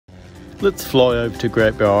Let's fly over to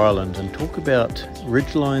Great Barrier Island and talk about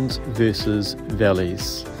ridgelines versus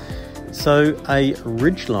valleys. So a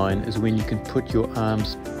ridgeline is when you can put your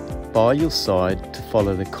arms by your side to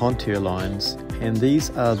follow the contour lines, and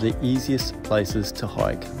these are the easiest places to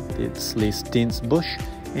hike. It's less dense bush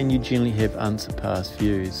and you generally have unsurpassed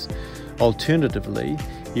views. Alternatively,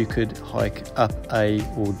 you could hike up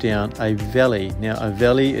or down a valley. Now a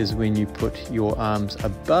valley is when you put your arms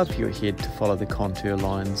above your head to follow the contour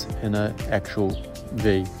lines in an actual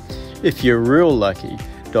V. If you're real lucky,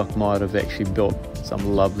 Doc might have actually built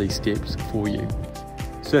some lovely steps for you.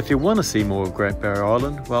 So if you want to see more of Great Barrier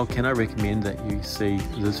Island, well, can I recommend that you see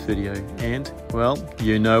this video? And well,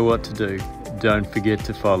 you know what to do. Don't forget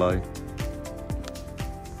to follow.